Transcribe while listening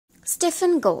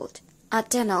Stephen Gould, a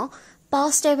tenor,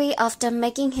 passed away after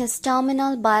making his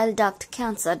terminal bile duct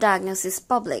cancer diagnosis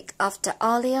public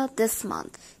earlier this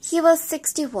month. He was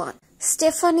 61.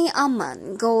 Stephanie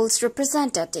Amman, Gould's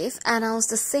representative,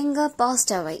 announced the singer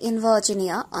passed away in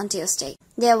Virginia on Tuesday.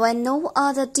 There were no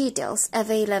other details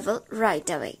available right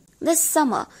away. This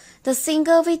summer, the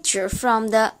singer withdrew from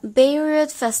the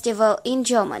Bayreuth Festival in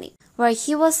Germany, where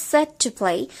he was set to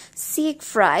play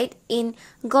Siegfried in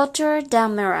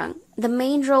Götterdämmerung, the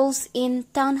main roles in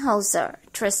Tannhäuser,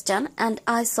 Tristan and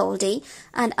Isolde,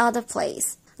 and other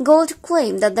plays. Gould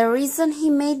claimed that the reason he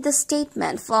made the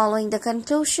statement following the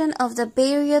conclusion of the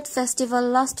Bayreuth Festival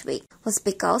last week was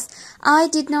because I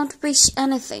did not wish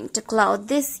anything to cloud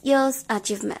this year's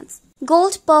achievements.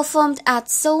 Gould performed at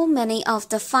so many of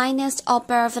the finest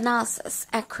opera venues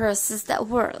across the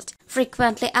world,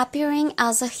 frequently appearing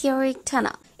as a heroic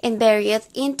tenor. In Bayreuth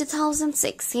in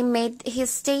 2006, he made his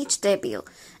stage debut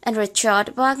in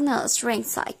Richard Wagner's Ring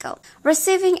Cycle,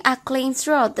 receiving acclaim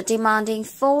throughout the demanding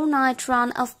 4-night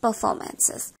run of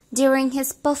performances. During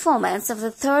his performance of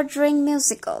the third Ring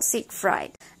musical,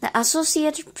 Siegfried, the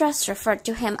Associated Press referred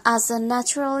to him as a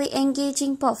naturally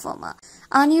engaging performer,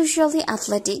 unusually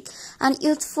athletic and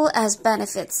youthful as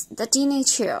befits the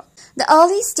teenage hero. The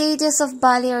early stages of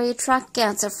biliary tract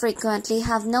cancer frequently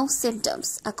have no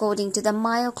symptoms, according to the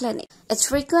Mayo Clinic. It's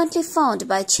frequently found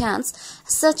by chance,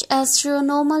 such as through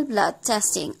normal blood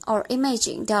testing or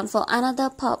imaging done for another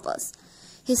purpose.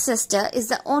 His sister is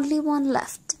the only one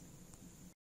left.